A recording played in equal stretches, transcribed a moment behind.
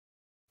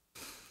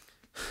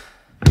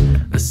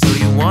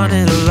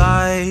wanted a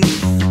life.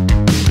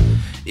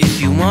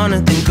 If you want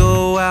it, then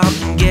go out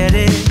and get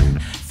it.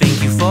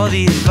 Thank you for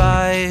the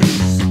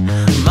advice.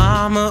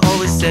 Mama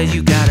always said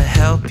you gotta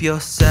help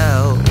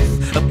yourself,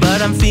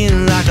 but I'm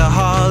feeling like a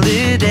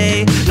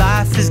holiday.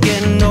 Life is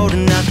getting older,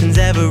 nothing's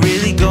ever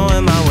really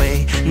going my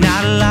way.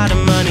 Not a lot of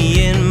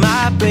money in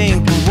my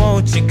bank, but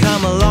won't you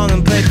come along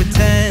and play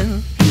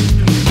pretend?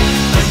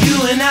 You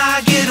and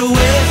I get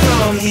away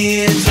from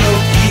here,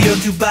 Tokyo,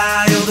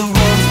 Dubai, or the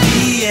Rome,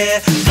 yeah.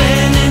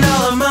 Spending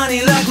all our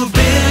money like we're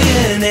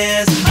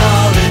billionaires.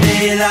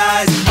 Holiday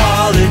lies,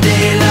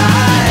 holiday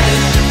lies.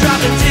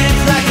 Dropping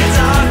tips like it's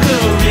our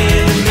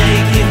career,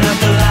 making up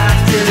a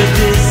life till it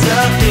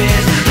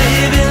disappears.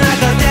 Living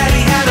like our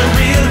daddy had a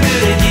real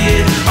good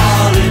year.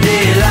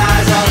 Holiday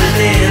lies,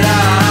 holiday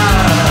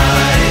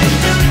lies.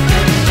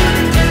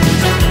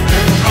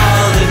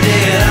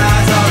 Holiday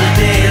lies,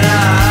 holiday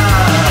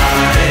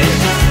lies.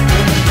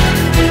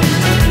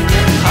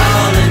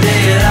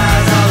 Holiday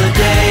lies,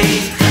 holiday.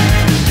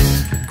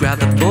 Grab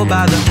the bull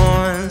by the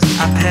horns,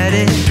 I pet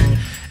it.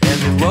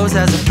 Every rose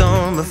has a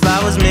thorn, but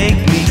flowers make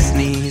me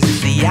sneeze.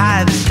 It's the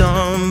eye of the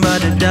storm,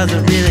 but it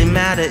doesn't really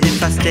matter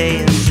if I stay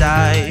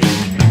inside.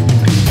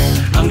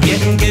 I'm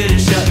getting good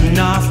at shutting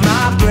off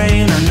my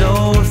brain. I know